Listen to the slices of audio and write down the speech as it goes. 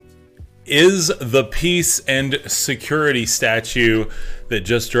Is the peace and security statue that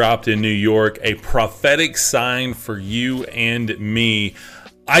just dropped in New York a prophetic sign for you and me?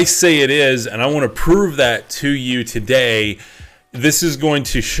 I say it is, and I want to prove that to you today. This is going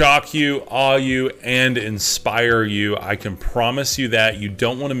to shock you, awe you, and inspire you. I can promise you that. You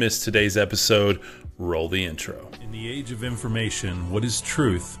don't want to miss today's episode. Roll the intro. In the age of information, what is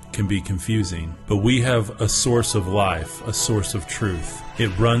truth can be confusing, but we have a source of life, a source of truth.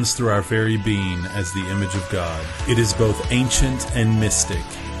 It runs through our very being as the image of God. It is both ancient and mystic.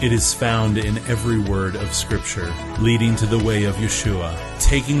 It is found in every word of Scripture, leading to the way of Yeshua,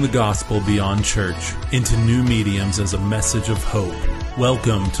 taking the gospel beyond church into new mediums as a message of hope.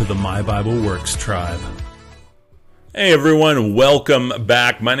 Welcome to the My Bible Works tribe. Hey everyone, welcome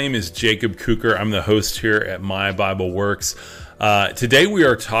back. My name is Jacob Cooker. I'm the host here at My Bible Works. Today we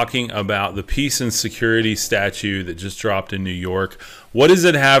are talking about the peace and security statue that just dropped in New York. What does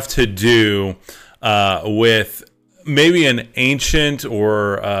it have to do with maybe an ancient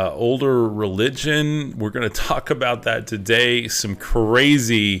or older religion? We're going to talk about that today. Some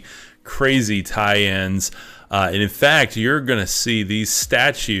crazy tie-ins. And in fact, you're going to see these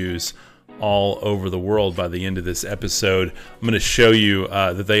statues all over the world by the end of this episode. I'm going to show you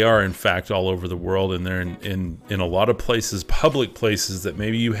that they are in fact all over the world, and they're in a lot of places, public places that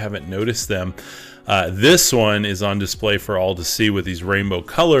maybe you haven't noticed them. This one is on display for all to see with these rainbow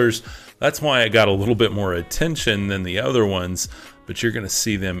colors. That's why it got a little bit more attention than the other ones, but you're going to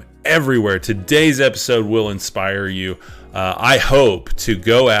see them everywhere. Today's episode will inspire you, I hope, to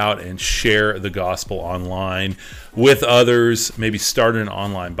go out and share the gospel online with others. Maybe start an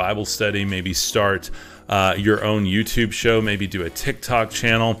online Bible study, maybe start your own YouTube show, maybe do a TikTok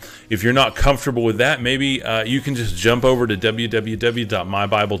channel. If you're not comfortable with that, maybe you can just jump over to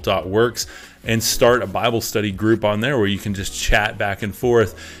www.mybible.works and start a Bible study group on there where you can just chat back and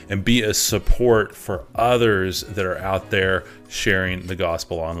forth and be a support for others that are out there sharing the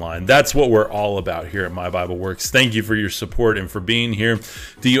gospel online. That's what we're all about here at My Bible Works. Thank you for your support and for being here.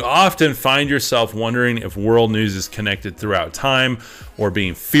 Do you often find yourself wondering if world news is connected throughout time, or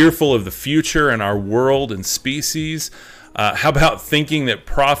being fearful of the future and our world and species? How about thinking that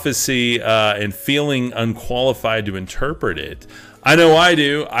prophecy and feeling unqualified to interpret it? I know I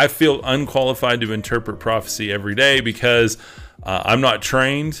do. I feel unqualified to interpret prophecy every day because I'm not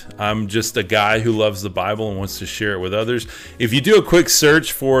trained. I'm just a guy who loves the Bible and wants to share it with others. If you do a quick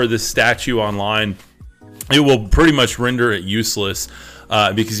search for this statue online, it will pretty much render it useless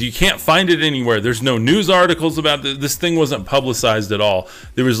because you can't find it anywhere. There's no news articles about this. This thing wasn't publicized at all.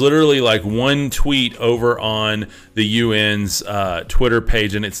 There was literally like one tweet over on the UN's Twitter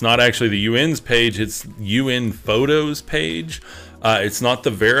page, and it's not actually the UN's page. It's UN Photos page. It's not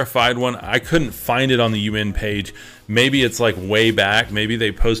the verified one. I couldn't find it on the UN page. Maybe it's like way back. Maybe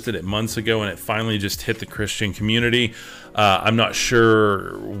they posted it months ago and it finally just hit the Christian community. I'm not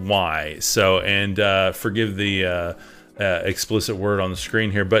sure why. So, and forgive the explicit word on the screen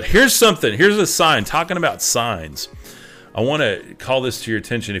here. But here's something. Here's a sign. Talking about signs, I want to call this to your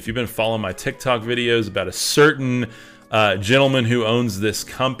attention. If you've been following my TikTok videos about a certain gentleman who owns this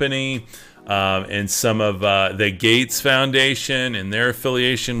company, and some of the Gates Foundation and their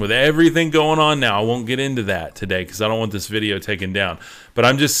affiliation with everything going on now. I won't get into that today because I don't want this video taken down. But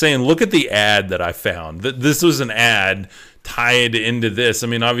I'm just saying, look at the ad that I found. This was an ad tied into this. I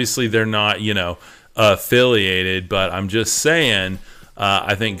mean, obviously they're not, affiliated, but I'm just saying,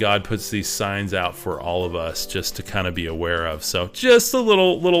 I think God puts these signs out for all of us just to kind of be aware of. So just a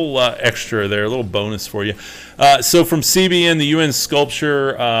little extra there, a little bonus for you. So from CBN, the UN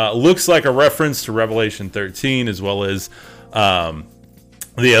sculpture looks like a reference to Revelation 13 as well as the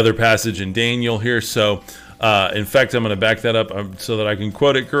other passage in Daniel here. So in fact, I'm going to back that up so that I can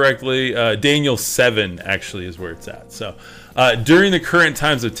quote it correctly. Daniel 7 actually is where it's at. So during the current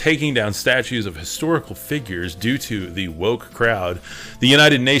times of taking down statues of historical figures due to the woke crowd, the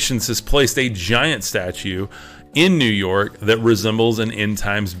United Nations has placed a giant statue in New York that resembles an end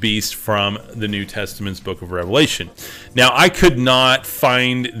times beast from the New Testament's book of Revelation. Now, I could not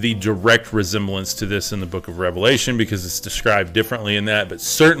find the direct resemblance to this in the book of Revelation because it's described differently in that, but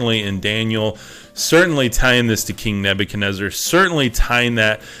certainly in Daniel, certainly tying this to King Nebuchadnezzar, certainly tying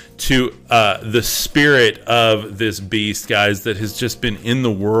that to the spirit of this beast, guys, that has just been in the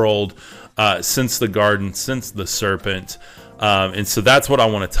world since the garden, since the serpent. And so that's what I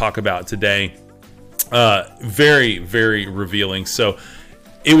want to talk about today. Very, very revealing. So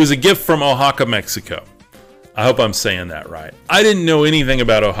it was a gift from Oaxaca, Mexico. I hope I'm saying that right. I didn't know anything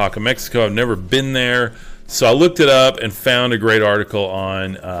about Oaxaca, Mexico. I've never been there. So I looked it up and found a great article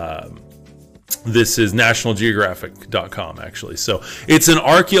on This is nationalgeographic.com, actually. So it's an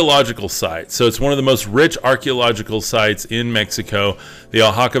archaeological site. So it's one of the most rich archaeological sites in Mexico. The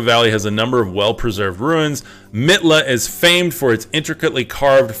Oaxaca Valley has a number of well-preserved ruins. Mitla is famed for its intricately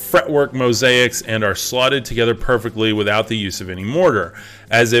carved fretwork mosaics and are slotted together perfectly without the use of any mortar,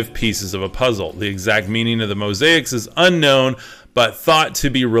 as if pieces of a puzzle. The exact meaning of the mosaics is unknown, but thought to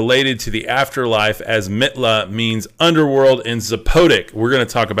be related to the afterlife, as Mitla means underworld in Zapotec. We're going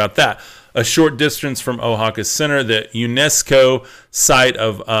to talk about that. A short distance from Oaxaca's center, the UNESCO site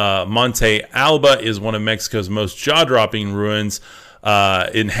of Monte Alba is one of Mexico's most jaw-dropping ruins,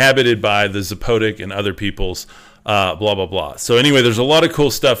 inhabited by the Zapotec and other peoples, blah, blah, blah. So anyway, there's a lot of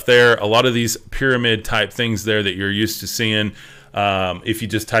cool stuff there, a lot of these pyramid-type things there that you're used to seeing. If you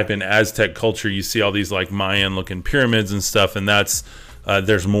just type in Aztec culture, you see all these like Mayan-looking pyramids and stuff, and that's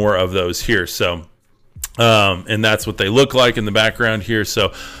there's more of those here. So, and that's what they look like in the background here.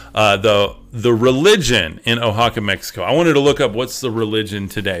 So the religion in Oaxaca, Mexico, I wanted to look up what's the religion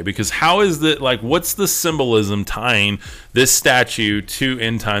today, because how is that, like, what's the symbolism tying this statue to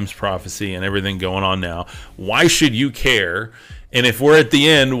end times prophecy and everything going on now? Why should you care? And if we're at the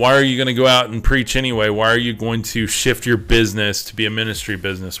end, why are you going to go out and preach anyway? Why are you going to shift your business to be a ministry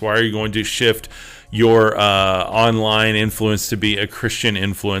business? Why are you going to shift your online influence to be a Christian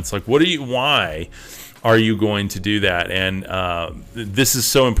influence? Like, why are you going to do that? And this is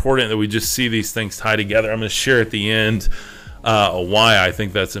so important that we just see these things tie together. I'm going to share at the end why I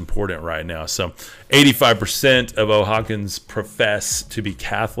think that's important right now. So 85% of Oaxacans profess to be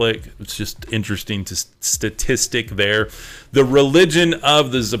Catholic. It's just interesting statistic there. The religion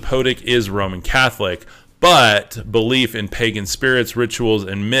of the Zapotec is Roman Catholic, but belief in pagan spirits, rituals,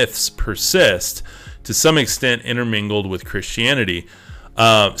 and myths persist, to some extent intermingled with Christianity.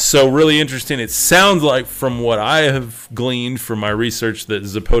 So really interesting. It sounds like, from what I have gleaned from my research, that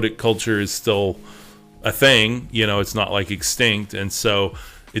Zapotec culture is still a thing. You know, it's not like extinct. And so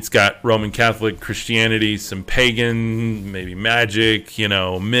it's got Roman Catholic, Christianity, some pagan, maybe magic, you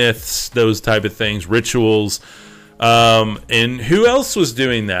know, myths, those type of things, rituals. And who else was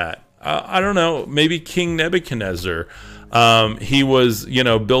doing that? I don't know. Maybe King Nebuchadnezzar. He was, you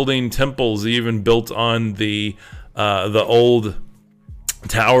know, building temples. He even built on the old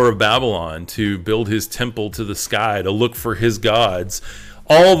Tower of Babylon to build his temple to the sky, to look for his gods,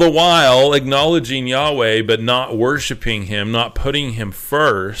 all the while acknowledging Yahweh but not worshiping him, not putting him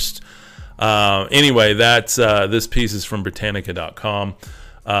first. Anyway, that's this piece is from Britannica.com,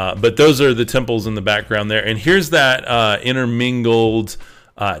 but those are the temples in the background there. And here's that intermingled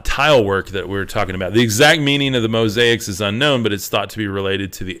tile work that we were talking about. The exact meaning of the mosaics is unknown, but it's thought to be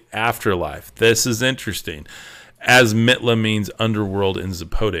related to the afterlife. This is interesting, as Mitla means underworld in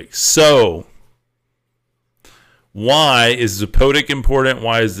Zapotec. So, why is Zapotec important?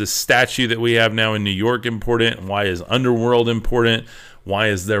 Why is this statue that we have now in New York important? Why is underworld important? Why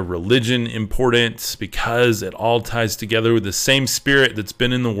is their religion important? Because it all ties together with the same spirit that's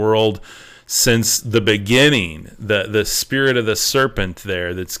been in the world since the beginning. The spirit of the serpent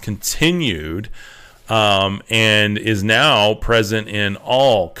there that's continued and is now present in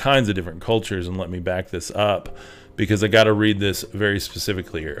all kinds of different cultures. And let me back this up, because I got to read this very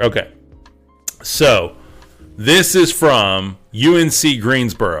specifically here. Okay, so this is from UNC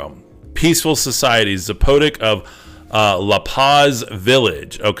Greensboro, Peaceful Societies, Zapotec of La Paz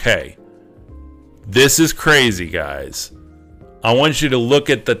Village. Okay, this is crazy, guys. I want you to look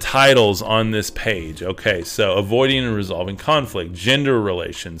at the titles on this page. Okay, so avoiding and resolving conflict, gender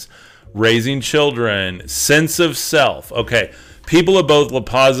relations, raising children, sense of self. Okay, people of both La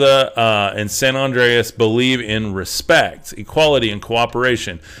Paz and San Andreas believe in respect, equality, and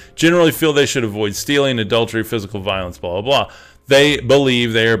cooperation. Generally feel they should avoid stealing, adultery, physical violence, blah, blah, blah. They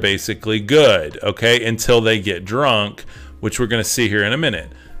believe they are basically good, okay, until they get drunk, which we're going to see here in a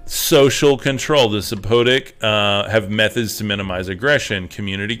minute. Social control. The Zapotec have methods to minimize aggression.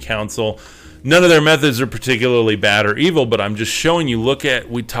 Community council. None of their methods are particularly bad or evil, but I'm just showing you,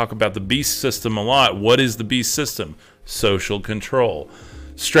 we talk about the beast system a lot. What is the beast system? Social control.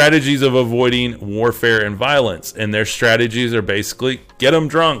 Strategies of avoiding warfare and violence. And their strategies are basically get them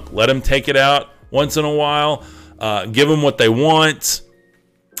drunk, let them take it out once in a while, give them what they want.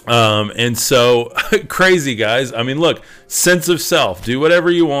 And so crazy, guys. I mean, look, sense of self, do whatever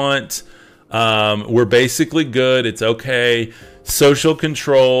you want. We're basically good. It's okay. Social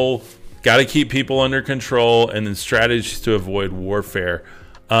control, got to keep people under control, and then strategies to avoid warfare.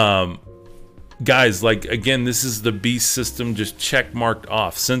 Guys, like, again, this is the beast system, just check marked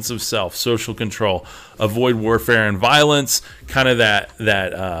off. Sense of self, social control, avoid warfare and violence, kind of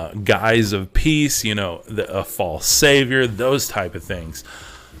that guise of peace, you know, a false savior, those type of things.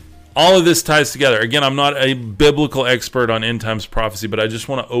 all of this ties together. Again, I'm not a biblical expert on end times prophecy, but I just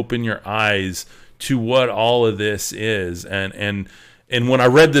want to open your eyes to what all of this is. And when I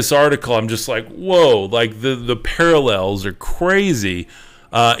read this article, I'm just like, whoa, like the parallels are crazy.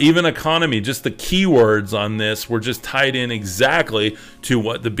 Even economy, just the keywords on this were just tied in exactly to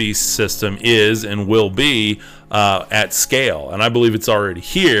what the beast system is and will be at scale. And I believe it's already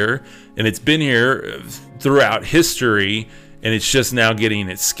here, and it's been here throughout history, and it's just now getting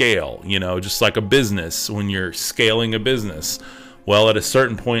its scale, just like a business. When you're scaling a business, well, at a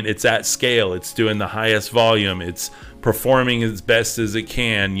certain point, it's at scale. It's doing the highest volume. It's performing as best as it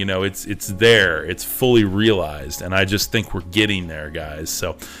can. It's there. It's fully realized. And I just think we're getting there, guys.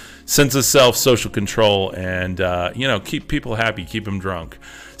 So sense of self, social control, and, keep people happy. Keep them drunk.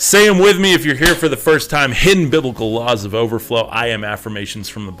 Say them with me if you're here for the first time. Hidden biblical laws of overflow. I am affirmations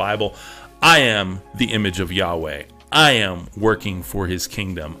from the Bible. I am the image of Yahweh. I am working for his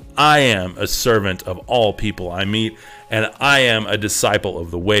kingdom. I am a servant of all people I meet, and I am a disciple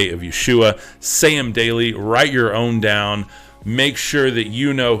of the way of Yeshua. Say them daily. Write your own down. Make sure that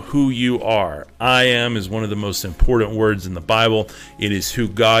you know who you are. I am is one of the most important words in the Bible. It is who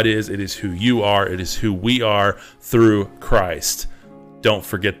God is. It is who you are. It is who we are through Christ. Don't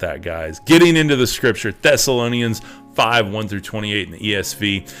forget that, guys. Getting into the scripture, Thessalonians 5, 1 through 28 in the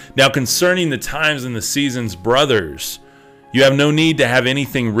ESV. Now concerning the times and the seasons, brothers, you have no need to have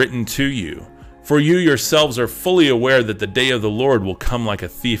anything written to you, for you yourselves are fully aware that the day of the Lord will come like a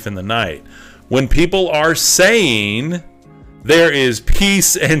thief in the night. When people are saying there is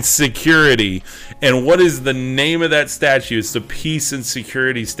peace and security. And what is the name of that statue? It's the Peace and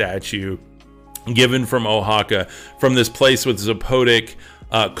Security statue given from Oaxaca, from this place with Zapotec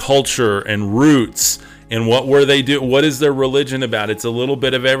culture and roots. And what were they do? What is their religion about? It's a little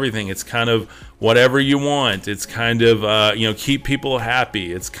bit of everything. It's kind of whatever you want. It's kind of, keep people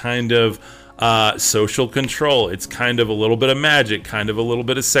happy. It's kind of social control. It's kind of a little bit of magic, kind of a little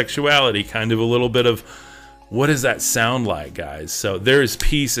bit of sexuality, kind of a little bit of, what does that sound like, guys? So there is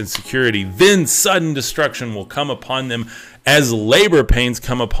peace and security. Then sudden destruction will come upon them as labor pains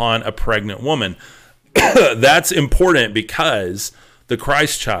come upon a pregnant woman. That's important because the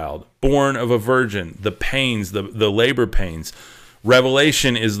Christ child, born of a virgin, the pains, the labor pains.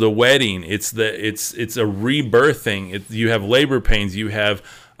 Revelation is the wedding. It's a rebirthing. You have labor pains. You have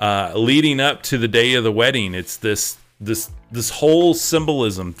leading up to the day of the wedding. It's this whole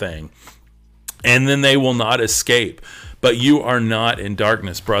symbolism thing. And then they will not escape. But you are not in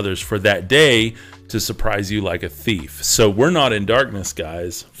darkness, brothers, for that day to surprise you like a thief. So we're not in darkness,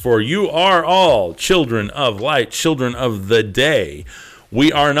 guys, for you are all children of light, children of the day.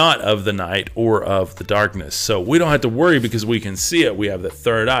 We are not of the night or of the darkness. So we don't have to worry because we can see it. We have the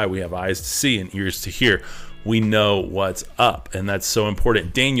third eye. We have eyes to see and ears to hear. We know what's up, and that's so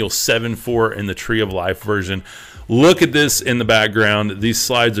important. Daniel 7:4 in the Tree of Life version. Look at this in the background. These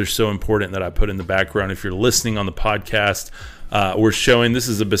slides are so important that I put in the background. If you're listening on the podcast, we're showing this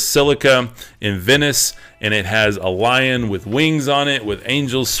is a basilica in Venice, and it has a lion with wings on it, with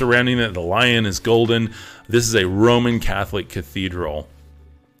angels surrounding it. The lion is golden. This is a Roman Catholic cathedral.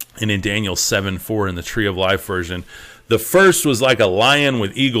 And in Daniel 7:4 in the Tree of Life version, the first was like a lion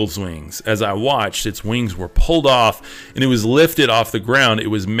with eagle's wings. As I watched, its wings were pulled off, and it was lifted off the ground. It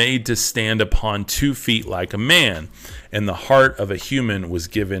was made to stand upon 2 feet like a man, and the heart of a human was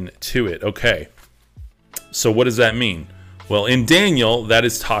given to it. Okay, so what does that mean? Well, in Daniel, that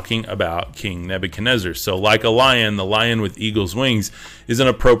is talking about King Nebuchadnezzar. So like a lion, the lion with eagle's wings is an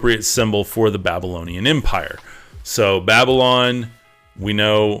appropriate symbol for the Babylonian Empire. So Babylon, we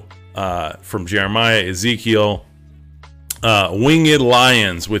know from Jeremiah, Ezekiel, winged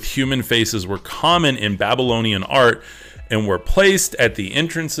lions with human faces were common in Babylonian art and were placed at the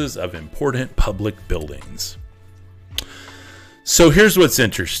entrances of important public buildings. So here's what's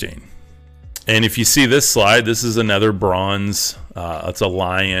interesting. And if you see this slide, this is another bronze. It's a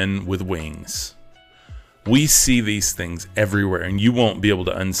lion with wings. We see these things everywhere, and you won't be able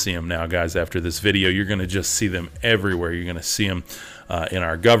to unsee them now, guys. After this video, you're going to just see them everywhere. You're going to see them in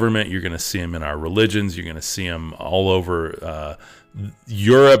our government. You're going to see them in our religions. You're going to see them all over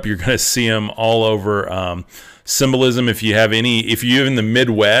Europe. You're going to see them all over symbolism. If you're in the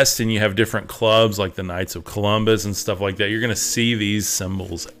Midwest and you have different clubs like the Knights of Columbus and stuff like that, you're going to see these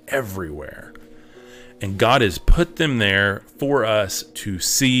symbols everywhere. And God has put them there for us to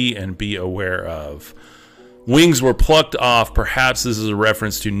see and be aware of. Wings were plucked off. Perhaps this is a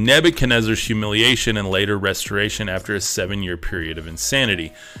reference to Nebuchadnezzar's humiliation and later restoration after a 7-year period of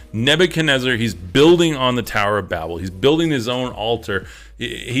insanity. Nebuchadnezzar, he's building on the Tower of Babel. He's building his own altar.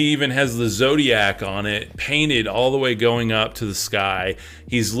 He even has the zodiac on it, painted all the way going up to the sky.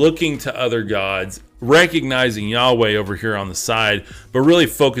 He's looking to other gods, recognizing Yahweh over here on the side, but really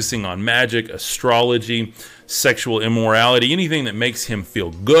focusing on magic, astrology, sexual immorality, anything that makes him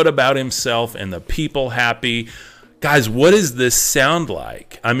feel good about himself and the people happy. Guys, what does this sound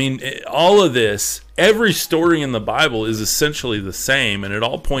like? I mean, all of this, every story in the Bible is essentially the same, and it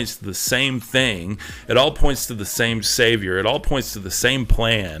all points to the same thing. It all points to the same Savior. It all points to the same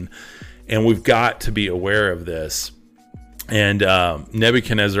plan, and we've got to be aware of this. And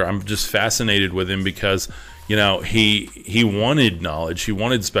Nebuchadnezzar, I'm just fascinated with him because, you know, he wanted knowledge. He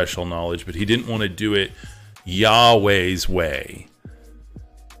wanted special knowledge, but he didn't want to do it Yahweh's way.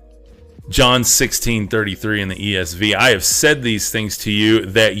 John 16:33 in the ESV, I have said these things to you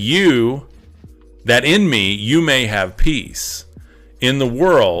that in me you may have peace. In the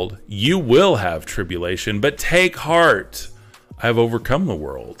world you will have tribulation, but take heart, I have overcome the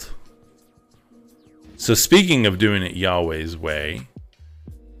world. So speaking of doing it Yahweh's way,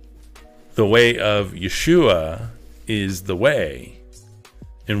 the way of Yeshua is the way.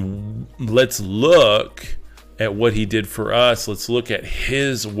 And let's look at what he did for us. Let's look at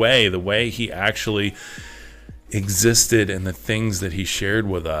his way, the way he actually existed and the things that he shared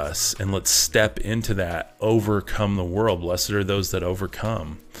with us. And let's step into that, overcome the world. Blessed are those that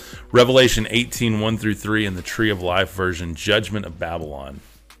overcome. Revelation 18:1-3 in the Tree of Life version, Judgment of Babylon.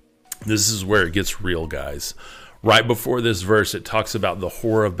 This is where it gets real, guys. Right before this verse, it talks about the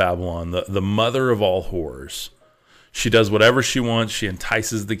whore of Babylon, the mother of all whores. She does whatever she wants. She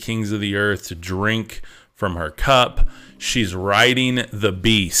entices the kings of the earth to drink from her cup. She's riding the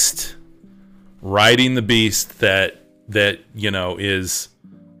beast that you know is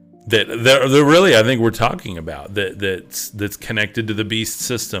that really I think we're talking about that's connected to the beast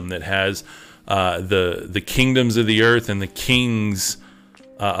system, that has the kingdoms of the earth and the kings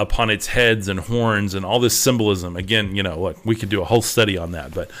upon its heads and horns and all this symbolism. Again, you know, look, we could do a whole study on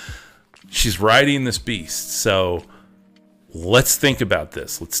that, but she's riding this beast. So let's think about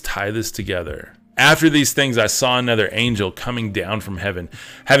this. Let's tie this together. After these things, I saw another angel coming down from heaven,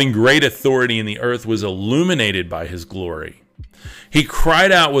 having great authority, and the earth was illuminated by his glory. He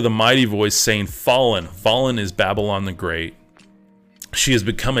cried out with a mighty voice, saying, Fallen, fallen is Babylon the Great. She has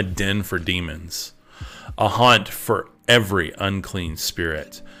become a den for demons, a haunt for every unclean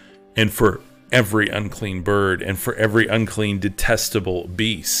spirit, and for every unclean bird, and for every unclean, detestable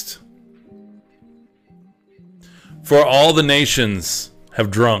beast. For all the nations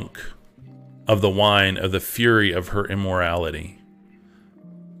have drunk of the wine of the fury of her immorality.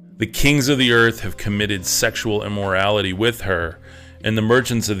 The kings of the earth have committed sexual immorality with her, and the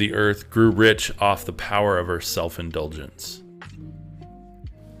merchants of the earth grew rich off the power of her self-indulgence.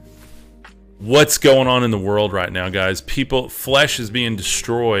 What's going on in the world right now, guys? Flesh is being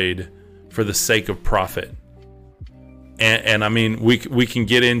destroyed for the sake of profit. And I mean, we can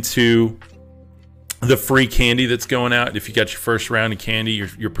get into the free candy that's going out. If you got your first round of candy,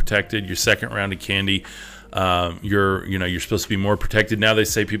 you're protected. Your second round of candy, you're supposed to be more protected. Now they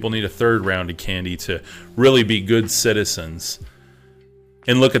say people need a third round of candy to really be good citizens.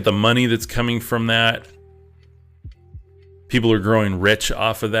 And look at the money that's coming from that. People are growing rich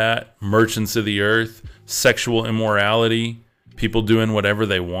off of that. Merchants of the earth, sexual immorality, people doing whatever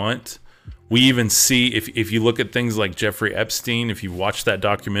they want. We even see, if you look at things like Jeffrey Epstein, if you watch that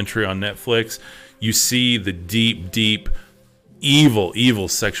documentary on Netflix, you see the deep, evil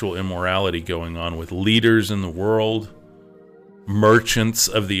sexual immorality going on with leaders in the world, merchants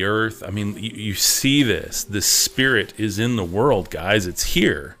of the earth. I mean, you see this. The spirit is in the world, guys. It's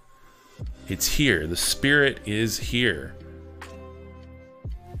here. It's here. The spirit is here.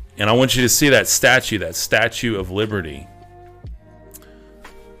 And I want you to see that statue of liberty.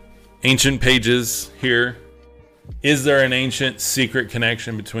 Ancient pages here. Is there an ancient secret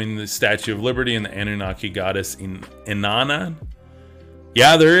connection between the Statue of Liberty and the Anunnaki goddess Inanna?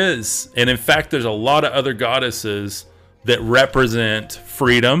 Yeah, there is. And in fact, there's a lot of other goddesses that represent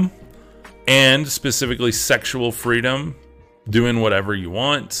freedom, and specifically sexual freedom, doing whatever you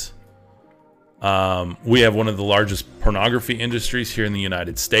want. We have one of the largest pornography industries here in the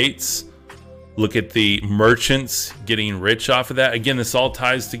United States. Look at the merchants getting rich off of that. Again, this all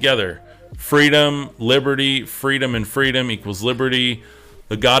ties together. Freedom, liberty, freedom and freedom equals liberty.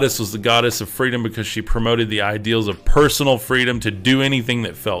 The goddess was the goddess of freedom because she promoted the ideals of personal freedom to do anything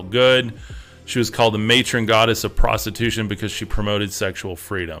that felt good. She was called the matron goddess of prostitution because she promoted sexual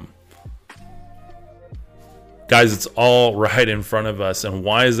freedom. Guys, it's all right in front of us. And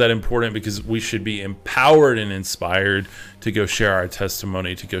why is that important? Because we should be empowered and inspired to go share our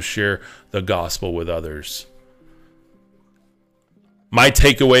testimony, to go share the gospel with others. My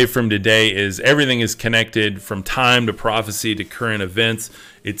takeaway from today is everything is connected from time to prophecy to current events.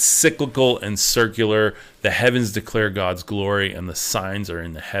 It's cyclical and circular. The heavens declare God's glory, and the signs are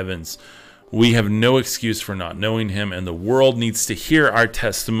in the heavens. We have no excuse for not knowing him, and the world needs to hear our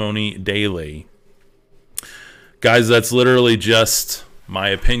testimony daily. Guys, that's literally just my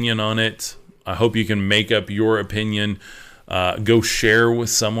opinion on it. I hope you can make up your opinion. Go share with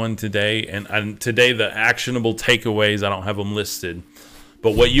someone today. And today, the actionable takeaways, I don't have them listed.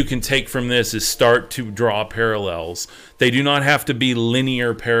 But what you can take from this is start to draw parallels. They do not have to be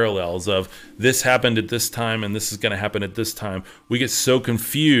linear parallels of this happened at this time and this is going to happen at this time. We get so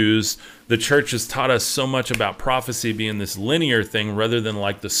confused. The church has taught us so much about prophecy being this linear thing rather than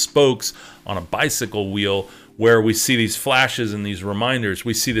like the spokes on a bicycle wheel where we see these flashes and these reminders.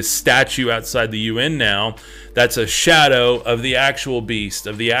 We see the statue outside the UN now. That's a shadow of the actual beast,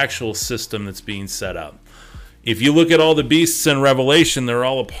 of the actual system that's being set up. If you look at all the beasts in Revelation, they're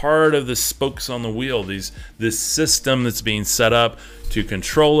all a part of the spokes on the wheel. This system that's being set up to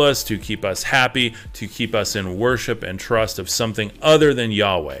control us, to keep us happy, to keep us in worship and trust of something other than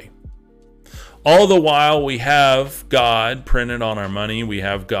Yahweh. All the while, we have God printed on our money. We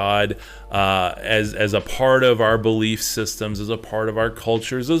have God as a part of our belief systems, as a part of our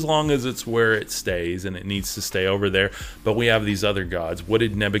cultures, as long as it's where it stays, and it needs to stay over there. But we have these other gods. What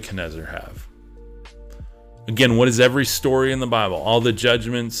did Nebuchadnezzar have? Again, what is every story in the Bible? All the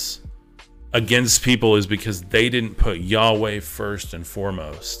judgments against people is because they didn't put Yahweh first and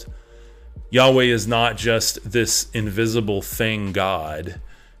foremost. Yahweh is not just this invisible thing, God.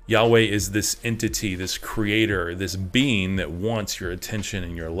 Yahweh is this entity, this creator, this being that wants your attention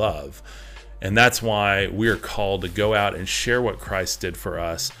and your love. And that's why we are called to go out and share what Christ did for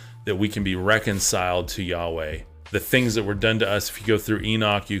us, that we can be reconciled to Yahweh. The things that were done to us, if you go through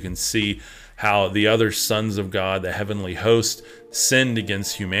Enoch, you can see how the other sons of God, the heavenly host, sinned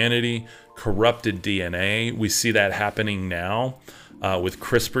against humanity, corrupted DNA. We see that happening now with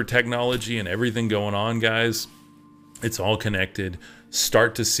CRISPR technology and everything going on, guys. It's all connected.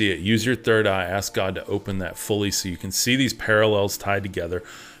 Start to see it. Use your third eye. Ask God to open that fully so you can see these parallels tied together.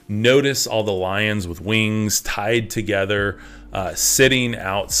 Notice all the lions with wings tied together, sitting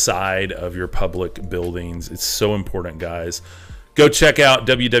outside of your public buildings. It's so important, guys. Go check out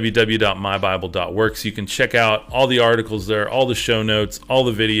www.mybible.works. You can check out all the articles there, all the show notes, all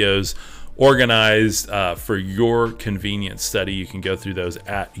the videos organized for your convenient study. You can go through those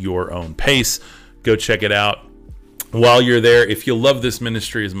at your own pace. Go check it out. While you're there, if you love this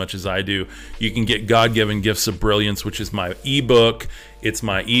ministry as much as I do, you can get God-Given Gifts of Brilliance, which is my ebook. It's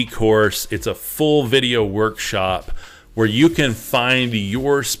my e-course. It's a full video workshop where you can find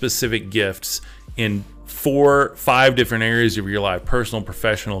your specific gifts in 4-5 different areas of your life: personal,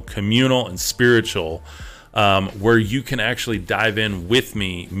 professional, communal, and spiritual, where you can actually dive in with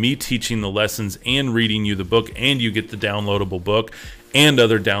me teaching the lessons and reading you the book, and you get the downloadable book and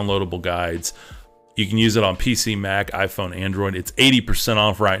other downloadable guides. You can use it on PC, Mac, iPhone, Android. It's 80%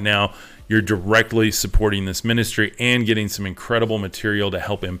 off right now. You're directly supporting this ministry and getting some incredible material to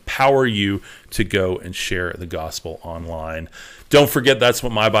help empower you to go and share the gospel online. Don't forget, that's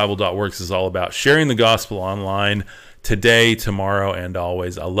what mybible.works is all about, sharing the gospel online today, tomorrow, and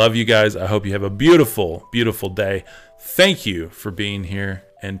always. I love you guys. I hope you have a beautiful, beautiful day. Thank you for being here,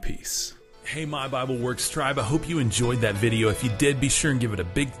 and peace. Hey, My Bible Works tribe, I hope you enjoyed that video. If you did, be sure and give it a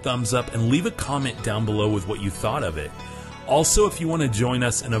big thumbs up and leave a comment down below with what you thought of it. Also, if you want to join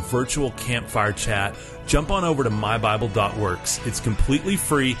us in a virtual campfire chat, jump on over to mybible.works. It's completely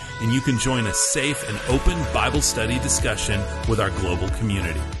free, and you can join a safe and open Bible study discussion with our global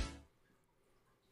community.